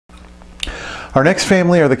Our next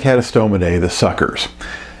family are the Catostoidae, the suckers.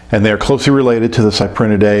 And they're closely related to the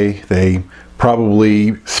Cyprinidae. They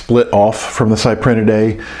probably split off from the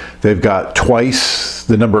Cyprinidae. They've got twice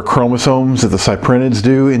the number of chromosomes that the cyprinids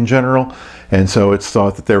do in general. And so it's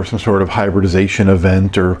thought that there was some sort of hybridization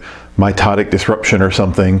event or mitotic disruption or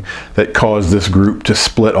something that caused this group to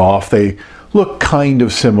split off. They look kind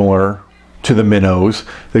of similar to the minnows.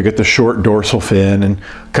 They get the short dorsal fin and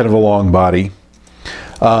kind of a long body.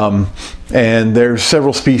 And there's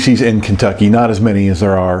several species in Kentucky, not as many as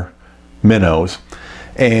there are minnows.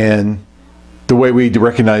 And the way we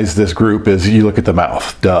recognize this group is you look at the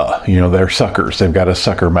mouth. Duh, you know, they're suckers. They've got a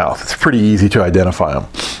sucker mouth. It's pretty easy to identify them.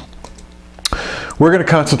 We're going to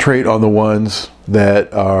concentrate on the ones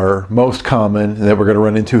that are most common and that we're going to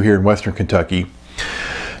run into here in Western Kentucky.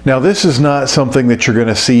 Now, this is not something that you're going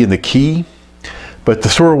to see in the key, but the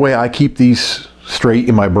sort of way I keep these straight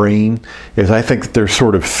in my brain is I think that there's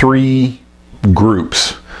sort of three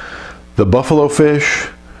groups: the buffalo fish,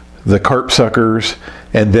 the carp suckers,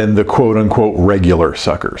 and then the quote-unquote regular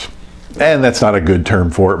suckers. And that's not a good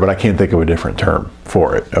term for it, but I can't think of a different term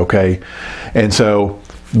for it, okay? And so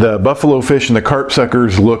the buffalo fish and the carp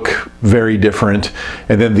suckers look very different,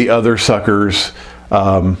 and then the other suckers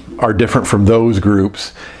are different from those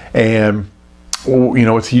groups. And you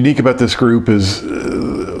know, what's unique about this group is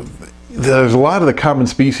there's a lot of the common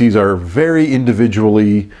species are very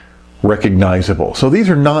individually recognizable. So these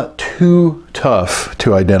are not too tough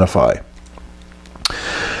to identify.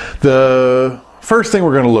 The first thing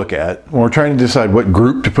we're going to look at when we're trying to decide what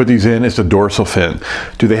group to put these in is the dorsal fin.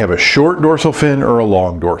 Do they have a short dorsal fin or a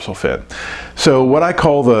long dorsal fin? So what I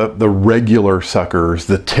call the regular suckers,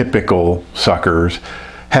 the typical suckers,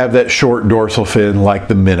 have that short dorsal fin like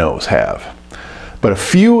the minnows have. But a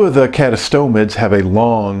few of the catostomids have a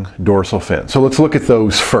long dorsal fin. So let's look at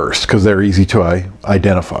those first because they're easy to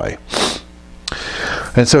identify.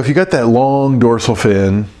 And so if you got that long dorsal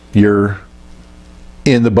fin, you're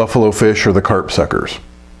in the buffalo fish or the carp suckers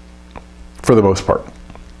for the most part.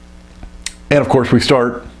 And of course we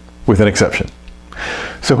start with an exception.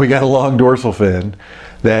 So we got a long dorsal fin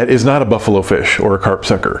that is not a buffalo fish or a carp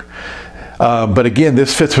sucker. But again,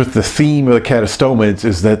 this fits with the theme of the catostomids,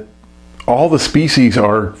 is that all the species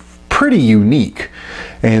are pretty unique.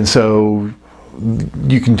 And so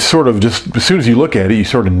you can sort of just, as soon as you look at it, you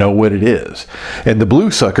sort of know what it is. And the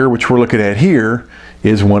blue sucker, which we're looking at here,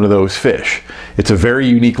 is one of those fish. It's a very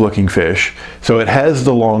unique looking fish. So it has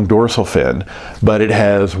the long dorsal fin, but it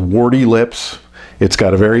has warty lips. It's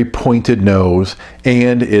got a very pointed nose,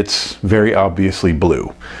 and it's very obviously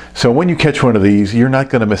blue. So when you catch one of these, you're not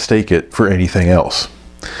going to mistake it for anything else.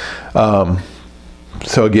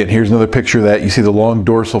 So again, here's another picture of that. You see the long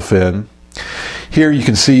dorsal fin. Here you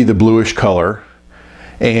can see the bluish color.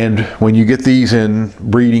 And when you get these in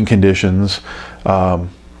breeding conditions,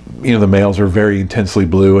 you know, the males are very intensely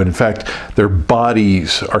blue. And in fact, their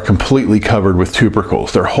bodies are completely covered with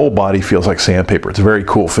tubercles. Their whole body feels like sandpaper. It's a very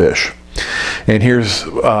cool fish. And here's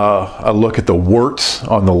a look at the warts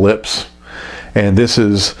on the lips. And this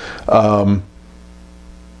is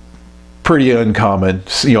pretty uncommon.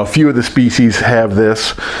 You know, a few of the species have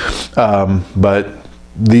this, but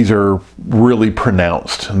these are really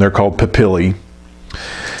pronounced, and they're called papillae.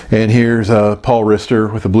 And here's Paul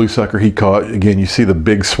Rister with a blue sucker he caught. Again, you see the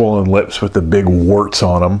big swollen lips with the big warts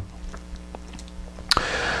on them.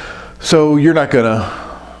 So you're not going to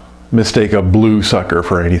mistake a blue sucker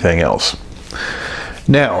for anything else.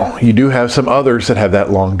 Now, you do have some others that have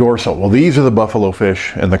that long dorsal. Well, these are the buffalo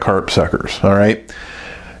fish and the carp suckers, all right?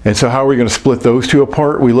 And so how are we going to split those two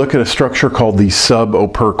apart? We look at a structure called the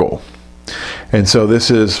subopercle. And so this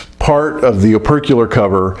is part of the opercular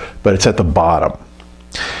cover, but it's at the bottom.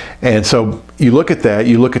 And so you look at that,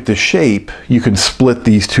 you look at the shape, you can split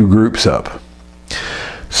these two groups up.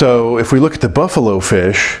 So if we look at the buffalo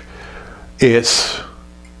fish, it's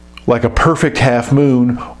like a perfect half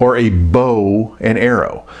moon or a bow and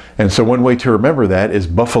arrow. And so one way to remember that is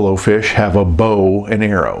buffalo fish have a bow and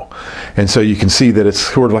arrow. And so you can see that it's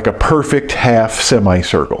sort of like a perfect half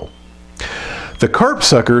semicircle. The carp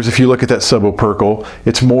suckers, if you look at that subopercle,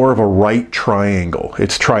 it's more of a right triangle.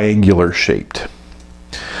 It's triangular shaped.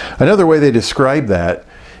 Another way they describe that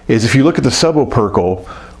is if you look at the subopercle,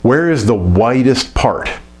 where is the widest part?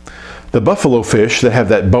 The buffalo fish that have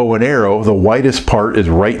that bow and arrow, the widest part is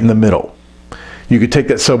right in the middle. You could take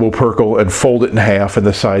that subopercle and fold it in half and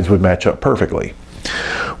the sides would match up perfectly.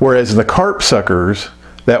 Whereas in the carp suckers,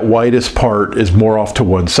 that widest part is more off to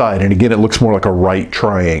one side. And again, it looks more like a right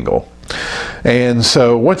triangle. And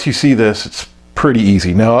so once you see this, it's pretty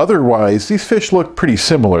easy. Now otherwise, these fish look pretty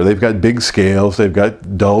similar. They've got big scales, they've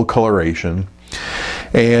got dull coloration.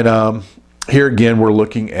 And here again, we're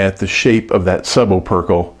looking at the shape of that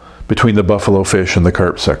subopercle between the buffalo fish and the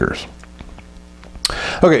carp suckers.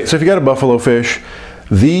 Okay, so if you got a buffalo fish,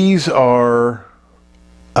 these are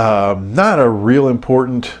not a real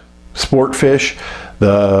important sport fish.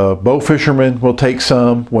 The bow fishermen will take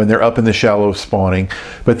some when they're up in the shallows spawning,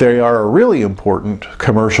 but they are a really important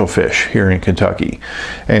commercial fish here in Kentucky.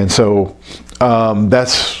 And so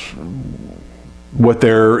that's what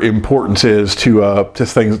their importance is to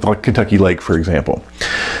things like Kentucky Lake, for example.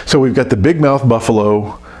 So we've got the bigmouth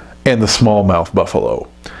buffalo and the smallmouth buffalo.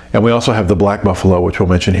 And we also have the black buffalo, which we'll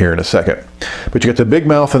mention here in a second. But you got the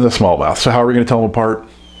bigmouth and the smallmouth. So how are we going to tell them apart?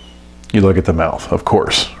 You look at the mouth, of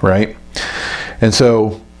course, right? And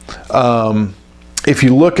so if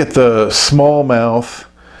you look at the smallmouth,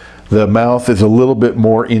 the mouth is a little bit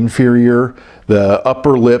more inferior. The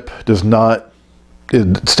upper lip does not,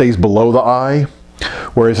 it stays below the eye.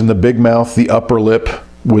 Whereas in the big mouth, the upper lip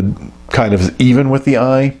would kind of even with the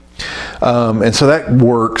eye. And so that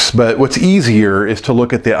works, but what's easier is to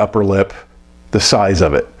look at the upper lip, the size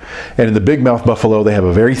of it. And in the bigmouth buffalo, they have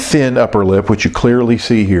a very thin upper lip, which you clearly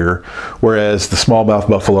see here, whereas the smallmouth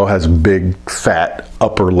buffalo has a big, fat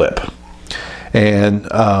upper lip. And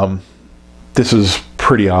this is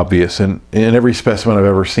pretty obvious, and in every specimen I've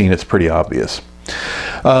ever seen, it's pretty obvious.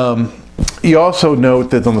 You also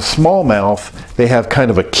note that on the smallmouth, they have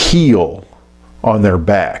kind of a keel on their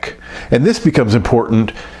back. And this becomes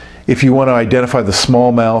important if you want to identify the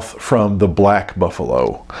smallmouth from the black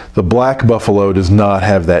buffalo. The black buffalo does not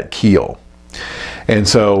have that keel. And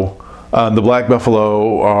so the black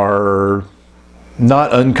buffalo are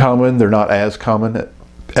not uncommon. They're not as common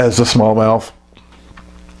as the smallmouth.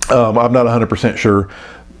 I'm not 100% sure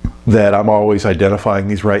that I'm always identifying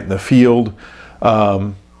these right in the field.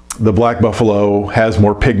 The black buffalo has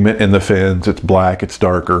more pigment in the fins. It's black, it's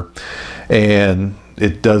darker, and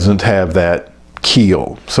it doesn't have that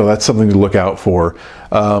keel. So that's something to look out for.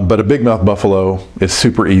 But a bigmouth buffalo is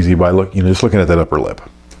super easy by just looking at that upper lip.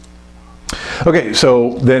 Okay,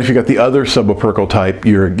 so then if you got the other subopercle type,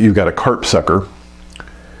 you've got a carp sucker.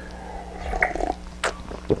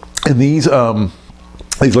 And these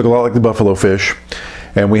look a lot like the buffalo fish.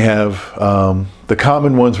 And we have the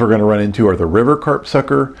common ones we're going to run into are the river carp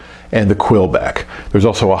sucker and the quillback. There's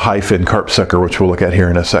also a high-fin carp sucker, which we'll look at here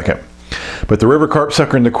in a second. But the river carp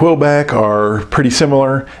sucker and the quillback are pretty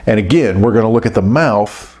similar. And again, we're going to look at the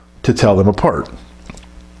mouth to tell them apart.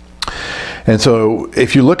 And so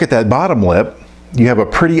if you look at that bottom lip, you have a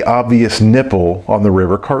pretty obvious nipple on the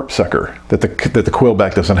river carp sucker that the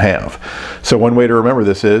quillback doesn't have. So one way to remember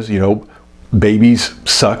this is, babies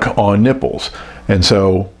suck on nipples. And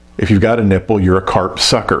so if you've got a nipple, you're a carp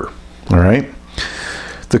sucker, all right?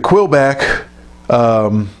 The quillback,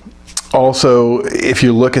 also, if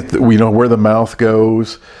you look at where the mouth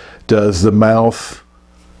goes, does the mouth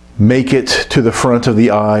make it to the front of the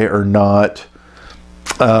eye or not?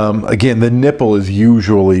 Again, the nipple is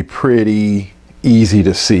usually pretty easy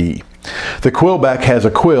to see. The quillback has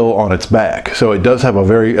a quill on its back, so it does have a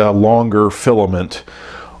very longer filament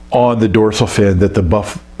on the dorsal fin that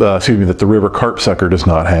the river carp sucker does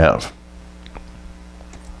not have.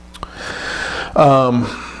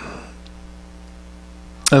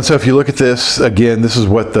 And so if you look at this, again, this is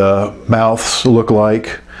what the mouths look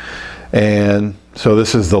like. And so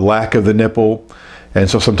this is the lack of the nipple. And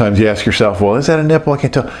so sometimes you ask yourself, well, is that a nipple? I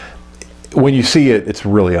can't tell. When you see it, it's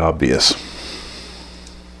really obvious.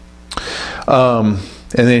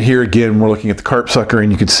 And then here again, we're looking at the carp sucker,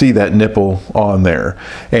 and you can see that nipple on there.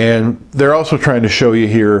 And they're also trying to show you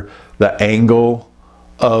here the angle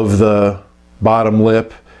of the bottom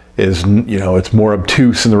lip is, it's more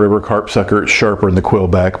obtuse in the river carp sucker. It's sharper in the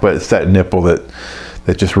quillback, but it's that nipple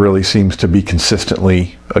that just really seems to be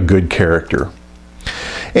consistently a good character.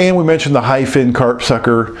 And we mentioned the high fin carp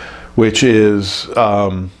sucker, which is,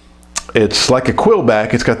 it's like a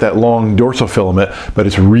quillback. It's got that long dorsal filament, but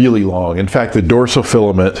it's really long. In fact, the dorsal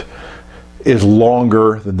filament is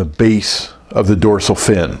longer than the base of the dorsal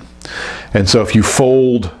fin. And so if you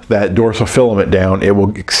fold that dorsal filament down, it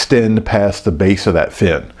will extend past the base of that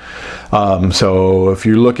fin. So if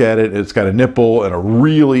you look at it, it's got a nipple and a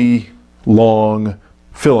really long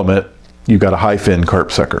filament. You've got a high fin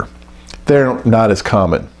carp sucker. They're not as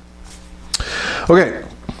common. Okay.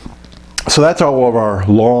 So that's all of our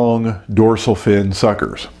long dorsal fin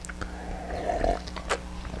suckers.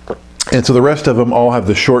 And so the rest of them all have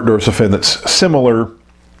the short dorsal fin that's similar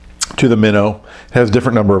to the minnow. It has a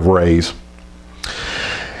different number of rays.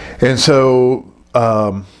 And so,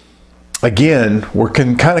 again, we're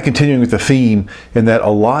kind of continuing with the theme in that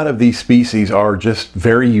a lot of these species are just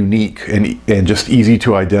very unique and just easy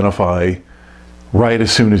to identify right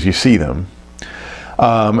as soon as you see them.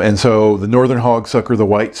 And so the northern hog sucker, the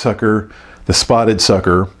white sucker, the spotted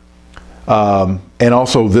sucker, and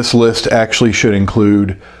also this list actually should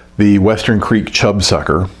include the Western Creek chub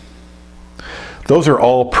sucker. Those are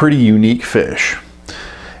all pretty unique fish,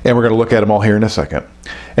 and we're going to look at them all here in a second.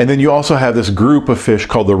 And then you also have this group of fish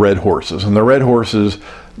called the red horses, and the red horses,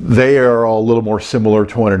 they are all a little more similar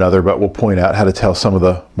to one another, but we'll point out how to tell some of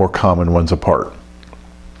the more common ones apart.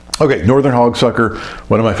 Okay, northern hogsucker,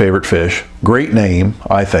 one of my favorite fish. Great name,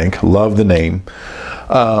 I think. Love the name.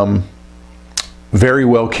 Very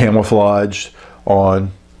well camouflaged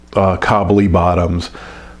on cobbly bottoms.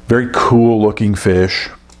 Very cool looking fish.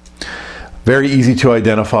 Very easy to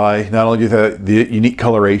identify. Not only do they have the unique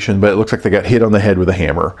coloration, but it looks like they got hit on the head with a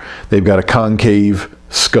hammer. They've got a concave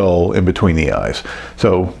skull in between the eyes.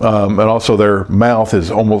 So, and also their mouth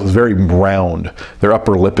is almost very round. Their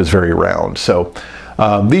upper lip is very round. So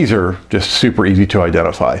these are just super easy to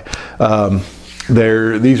identify.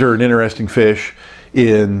 These are an interesting fish.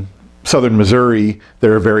 In southern Missouri,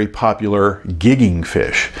 they're a very popular gigging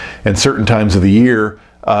fish. And certain times of the year,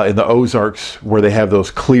 in the Ozarks, where they have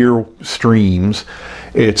those clear streams,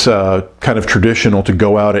 it's kind of traditional to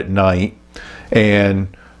go out at night and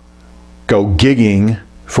go gigging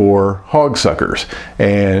for hog suckers.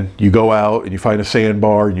 And you go out and you find a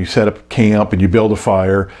sandbar and you set up camp and you build a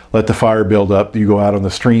fire, let the fire build up. You go out on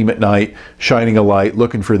the stream at night, shining a light,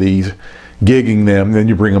 looking for these, gigging them, then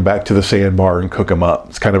you bring them back to the sandbar and cook them up.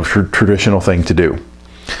 It's kind of a traditional thing to do.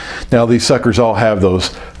 Now these suckers all have those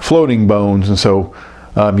floating bones, and so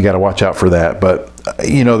you got to watch out for that. But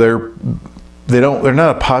you know, they're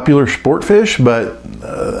not a popular sport fish, but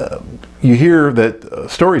you hear that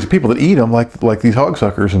stories of people that eat them, like these hog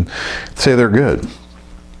suckers, and say they're good.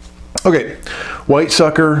 Okay, white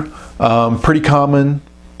sucker, pretty common,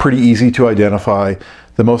 pretty easy to identify.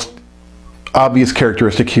 The most obvious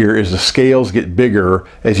characteristic here is the scales get bigger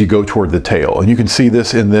as you go toward the tail, and you can see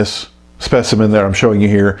this in this specimen that I'm showing you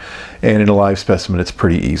here, and in a live specimen it's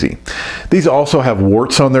pretty easy. These also have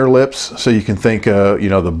warts on their lips, so you can think you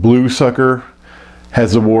know, the blue sucker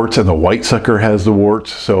has the warts and the white sucker has the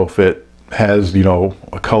warts. So if it has, you know,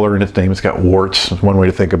 a color in its name, it's got warts. That's one way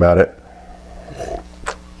to think about it.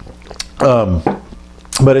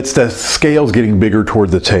 But it's the scales getting bigger toward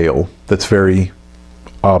the tail that's very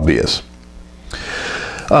obvious.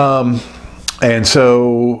 And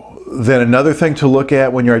so then another thing to look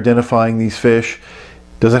at when you're identifying these fish,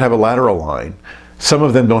 does it have a lateral line? Some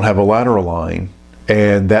of them don't have a lateral line,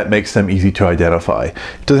 and that makes them easy to identify.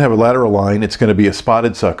 It doesn't have a lateral line, it's going to be a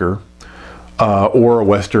spotted sucker or a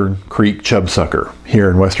Western Creek chub sucker here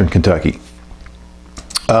in Western Kentucky.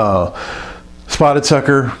 Spotted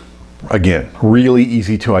sucker, again, really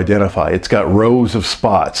easy to identify. It's got rows of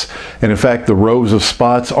spots, and in fact the rows of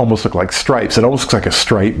spots almost look like stripes. It almost looks like a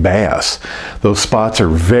striped bass. Those spots are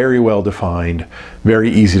very well defined,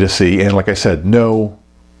 very easy to see, and like I said, no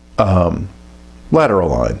lateral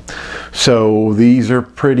line. So these are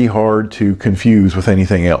pretty hard to confuse with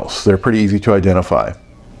anything else. They're pretty easy to identify.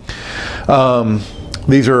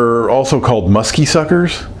 These are also called muskie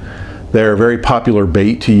suckers. They're a very popular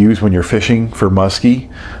bait to use when you're fishing for muskie.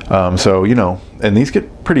 So, you know, and these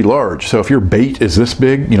get pretty large. So if your bait is this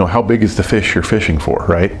big, you know, how big is the fish you're fishing for,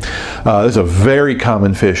 right? This is a very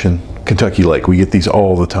common fish in Kentucky Lake. We get these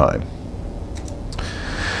all the time.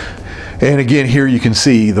 And again, here you can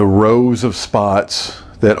see the rows of spots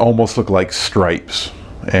that almost look like stripes,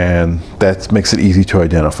 and that makes it easy to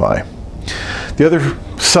identify. The other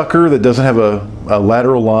sucker that doesn't have a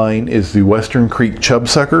lateral line is the Western Creek chub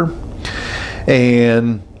sucker.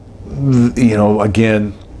 And you know,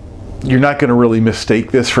 again, you're not going to really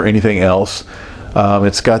mistake this for anything else.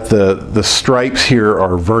 It's got the stripes here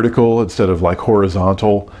are vertical instead of like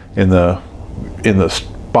horizontal in the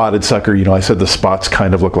spotted sucker. You know, I said the spots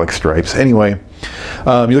kind of look like stripes. Anyway, you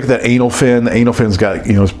look at that anal fin. The anal fin's got,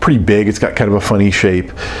 you know, it's pretty big. It's got kind of a funny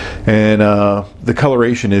shape, and the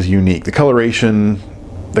coloration is unique. The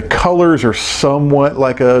colors are somewhat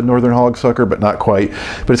like a northern hog sucker, but not quite.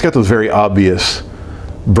 But it's got those very obvious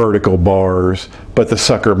vertical bars, but the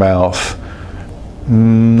sucker mouth,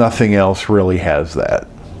 nothing else really has that.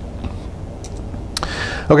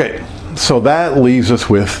 Okay, so that leaves us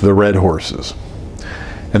with the red horses.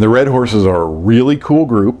 And the red horses are a really cool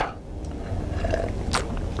group,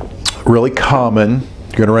 really common.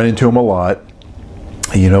 You're going to run into them a lot.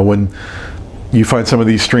 You know, when you find some of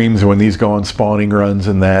these streams, and when these go on spawning runs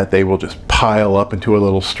and that, they will just pile up into a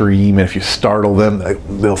little stream, and if you startle them,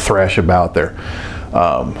 they'll thrash about there.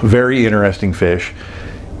 Very interesting fish.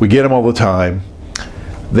 We get them all the time.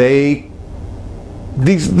 These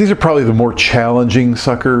are probably the more challenging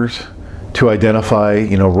suckers to identify,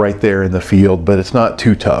 you know, right there in the field, but it's not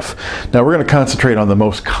too tough. Now we're going to concentrate on the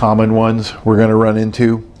most common ones we're going to run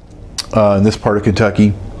into in this part of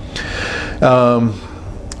Kentucky.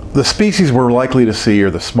 The species we're likely to see are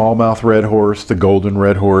the smallmouth red horse, the golden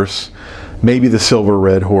red horse, maybe the silver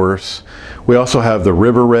red horse. We also have the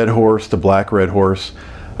river red horse, the black red horse.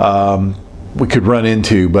 We could run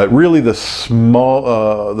into, but really the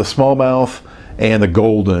smallmouth and the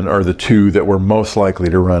golden are the two that we're most likely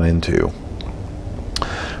to run into.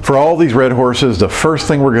 For all these red horses, the first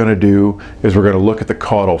thing we're going to do is we're going to look at the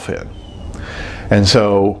caudal fin. And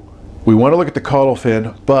so we want to look at the caudal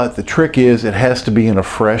fin, but the trick is it has to be in a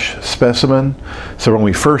fresh specimen. So when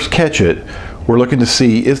we first catch it, we're looking to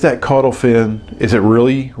see, is that caudal fin, is it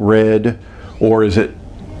really red, or is it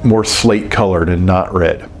more slate colored and not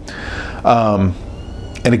red?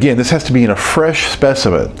 And again, this has to be in a fresh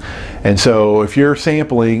specimen. And so if you're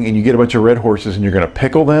sampling and you get a bunch of red horses and you're going to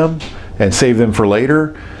pickle them and save them for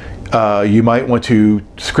later, you might want to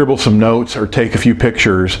scribble some notes or take a few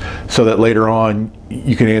pictures so that later on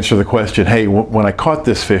you can answer the question, hey, when I caught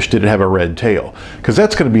this fish, did it have a red tail? Because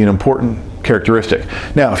that's going to be an important characteristic.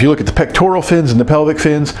 Now, if you look at the pectoral fins and the pelvic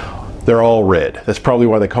fins, they're all red. That's probably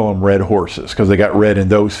why they call them red horses, because they got red in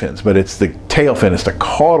those fins. But it's the tail fin, it's the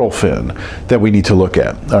caudal fin that we need to look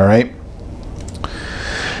at, all right?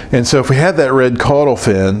 And so if we have that red caudal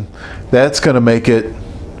fin, that's going to make it,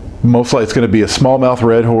 most likely it's going to be a smallmouth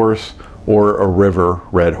red horse or a river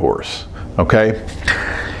red horse, okay?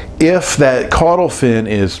 If that caudal fin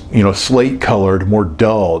is, you know, slate colored, more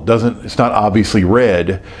dull, it's not obviously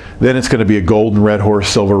red, then it's going to be a golden red horse,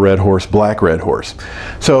 silver red horse, black red horse.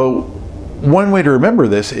 So one way to remember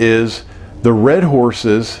this is the red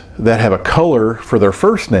horses that have a color for their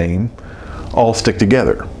first name all stick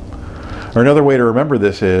together. Or another way to remember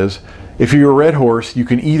this is, if you're a red horse, you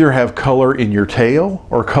can either have color in your tail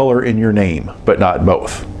or color in your name, but not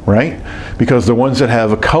both, right? Because the ones that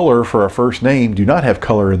have a color for a first name do not have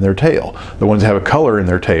color in their tail. The ones that have a color in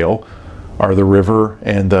their tail are the river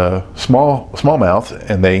and the smallmouth,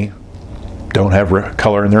 and they don't have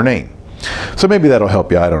color in their name. So maybe that'll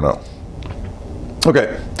help you, I don't know.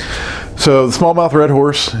 Okay, so the smallmouth red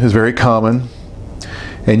horse is very common.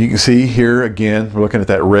 And you can see here again, we're looking at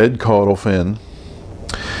that red caudal fin.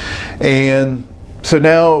 And so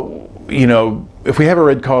now, you know, if we have a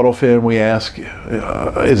red caudal fin, we ask,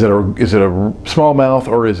 is it a smallmouth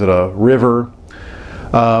or is it a river?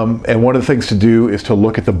 And one of the things to do is to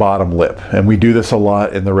look at the bottom lip. And we do this a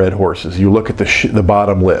lot in the red horses. You look at the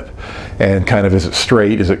bottom lip and kind of, is it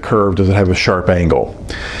straight? Is it curved? Does it have a sharp angle?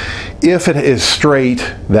 If it is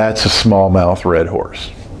straight, that's a smallmouth red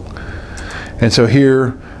horse. And so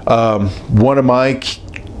here, one of my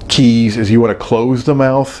keys is you want to close the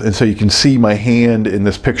mouth. And so you can see my hand in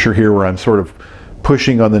this picture here where I'm sort of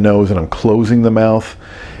pushing on the nose and I'm closing the mouth.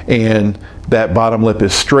 And that bottom lip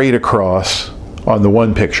is straight across on the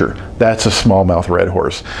one picture. That's a smallmouth red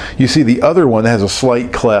horse. You see the other one that has a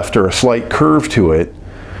slight cleft or a slight curve to it.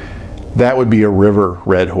 That would be a river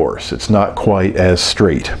red horse. It's not quite as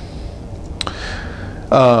straight.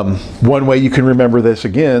 One way you can remember this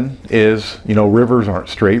again is, you know, rivers aren't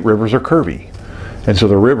straight, rivers are curvy. And so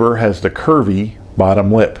the river has the curvy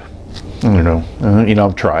bottom lip. I don't know, you know,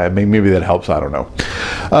 I'm trying, maybe that helps, I don't know.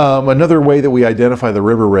 Another way that we identify the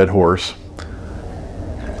river red horse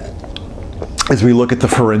is we look at the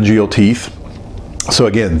pharyngeal teeth. So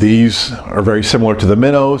again, these are very similar to the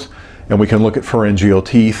minnows, and we can look at pharyngeal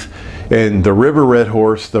teeth. In the river red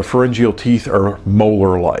horse, the pharyngeal teeth are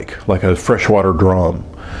molar-like, like a freshwater drum.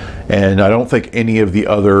 And I don't think any of the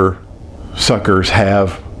other suckers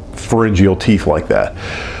have pharyngeal teeth like that.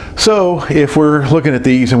 So if we're looking at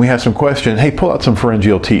these and we have some question, hey, pull out some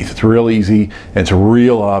pharyngeal teeth. It's real easy and it's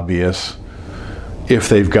real obvious if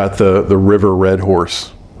they've got the river red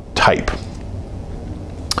horse type.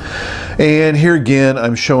 And here again,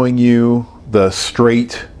 I'm showing you the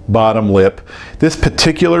straight bottom lip. This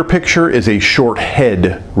particular picture is a short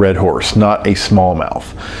head red horse, not a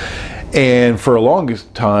smallmouth. And for a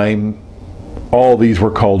longest time, all these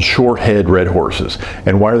were called short head red horses.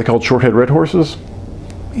 And why are they called short head red horses?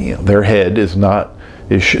 You know, their head is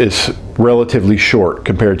relatively short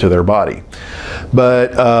compared to their body.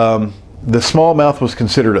 But the smallmouth was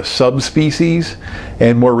considered a subspecies,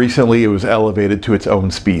 and more recently it was elevated to its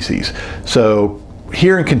own species. So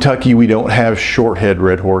here in Kentucky, we don't have short head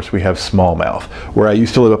red horse, we have smallmouth. Where I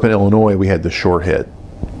used to live up in Illinois, we had the short head.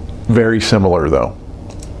 Very similar though.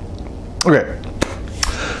 Okay,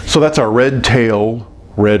 so that's our red-tailed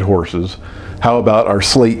red horses. How about our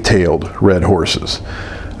slate-tailed red horses?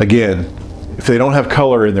 Again, if they don't have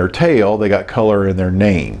color in their tail, they got color in their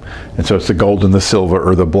name. And so it's the golden, the silver,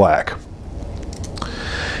 or the black.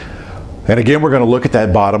 And again, we're going to look at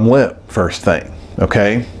that bottom lip first thing,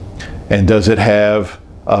 okay? And does it have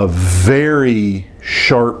a very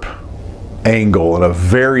sharp angle and a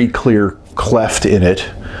very clear cleft in it,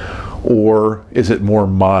 or is it more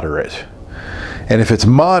moderate? And if it's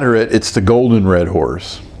moderate, it's the golden red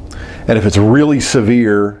horse. And if it's really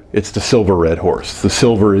severe, it's the silver red horse. The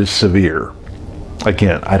silver is severe.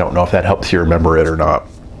 Again, I don't know if that helps you remember it or not.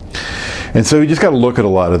 And so you just got to look at a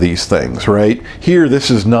lot of these things, right? Here, this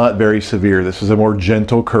is not very severe. This is a more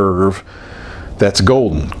gentle curve. That's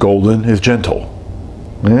golden. Golden is gentle.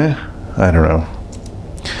 I don't know.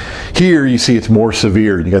 Here you see it's more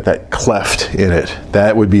severe. You got that cleft in it.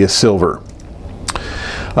 That would be a silver.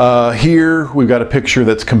 Here we've got a picture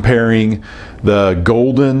that's comparing the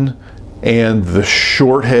golden and the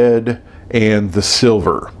short head and the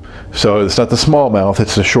silver. So it's not the smallmouth,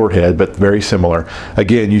 it's the short head, but very similar.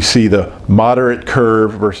 Again, you see the moderate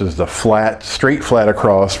curve versus the flat, straight flat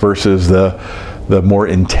across versus the more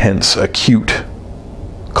intense, acute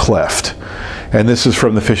cleft. And this is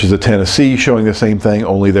from the Fishes of Tennessee, showing the same thing,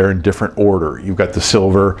 only they're in different order. You've got the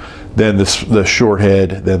silver, then the short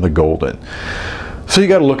head, then the golden. So you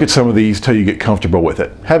got to look at some of these till you get comfortable with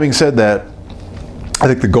it. Having said that, I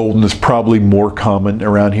think the golden is probably more common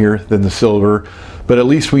around here than the silver, but at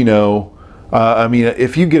least we know, I mean,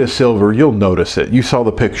 if you get a silver, you'll notice it. You saw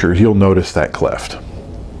the pictures, you'll notice that cleft.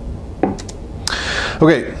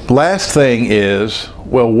 Okay, last thing is,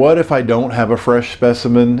 well, what if I don't have a fresh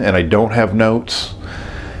specimen and I don't have notes,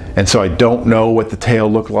 and so I don't know what the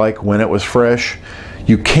tail looked like when it was fresh?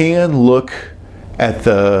 You can look at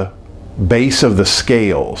the base of the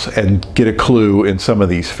scales and get a clue in some of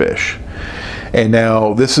these fish. And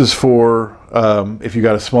now this is for if you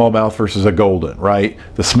got a smallmouth versus a golden, right?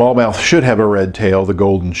 The smallmouth should have a red tail, the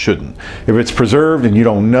golden shouldn't. If it's preserved and you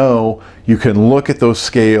don't know, you can look at those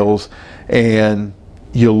scales and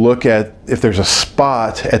you'll look at if there's a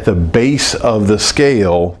spot at the base of the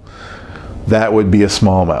scale, that would be a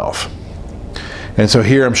smallmouth. And so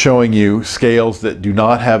here I'm showing you scales that do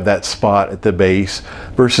not have that spot at the base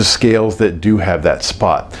versus scales that do have that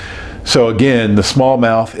spot. So again, the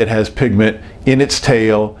smallmouth, it has pigment in its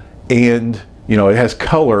tail, and it has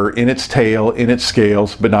color in its tail, in its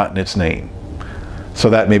scales, but not in its name. So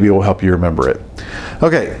that maybe will help you remember it.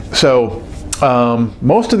 Okay, so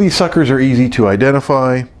most of these suckers are easy to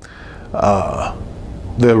identify.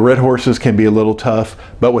 The red horses can be a little tough,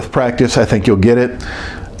 but with practice I think you'll get it.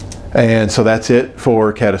 And so that's it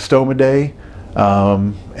for Catostoidae.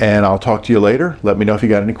 And I'll talk to you later. Let me know if you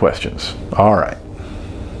got any questions. All right.